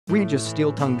REGIS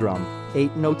steel tongue drum,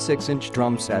 8-note 6-inch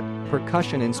drum set,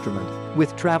 percussion instrument,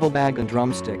 with travel bag and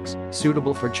drumsticks,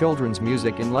 suitable for children's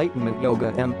music, enlightenment,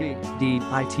 yoga, meditation,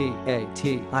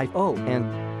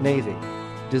 Navy.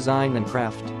 Design and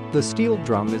craft. The steel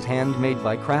drum is handmade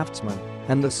by craftsmen,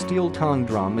 and the steel tongue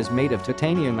drum is made of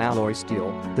titanium alloy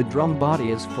steel. The drum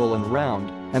body is full and round,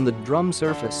 and the drum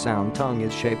surface sound tongue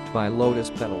is shaped by lotus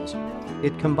petals.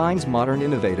 It combines modern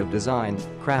innovative design,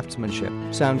 craftsmanship,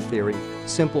 sound theory,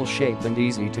 simple shape and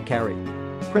easy to carry.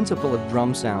 Principle of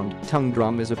drum sound. Tongue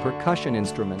drum is a percussion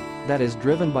instrument that is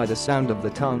driven by the sound of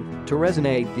the tongue to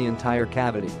resonate the entire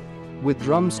cavity. With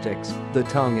drumsticks, the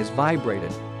tongue is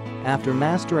vibrated. After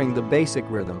mastering the basic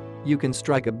rhythm, you can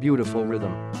strike a beautiful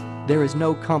rhythm. There is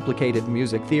no complicated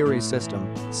music theory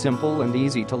system, simple and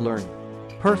easy to learn.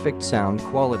 Perfect sound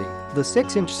quality. The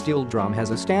 6-inch steel drum has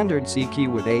a standard C key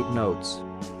with 8 notes.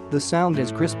 The sound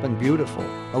is crisp and beautiful,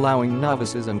 allowing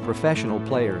novices and professional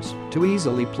players to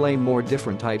easily play more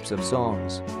different types of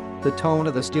songs. The tone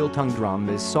of the steel tongue drum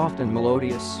is soft and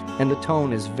melodious, and the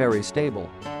tone is very stable.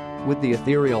 With the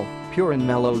ethereal, pure and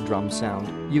mellow drum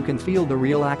sound, you can feel the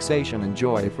relaxation and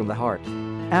joy from the heart.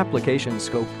 Application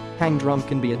scope. Hang drum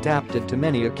can be adapted to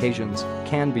many occasions,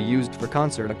 can be used for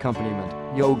concert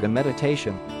accompaniment, yoga,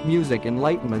 meditation, music,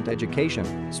 enlightenment,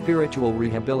 education, spiritual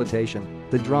rehabilitation.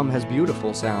 The drum has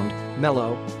beautiful sound,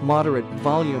 mellow, moderate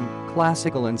volume,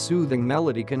 classical and soothing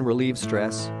melody, can relieve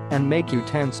stress and make you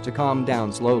tense to calm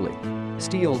down slowly.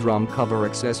 Steel drum cover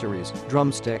accessories,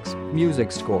 drumsticks,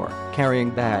 music score, carrying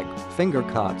bag, finger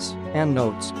cots, and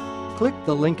notes. Click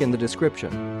the link in the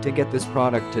description to get this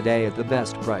product today at the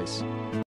best price.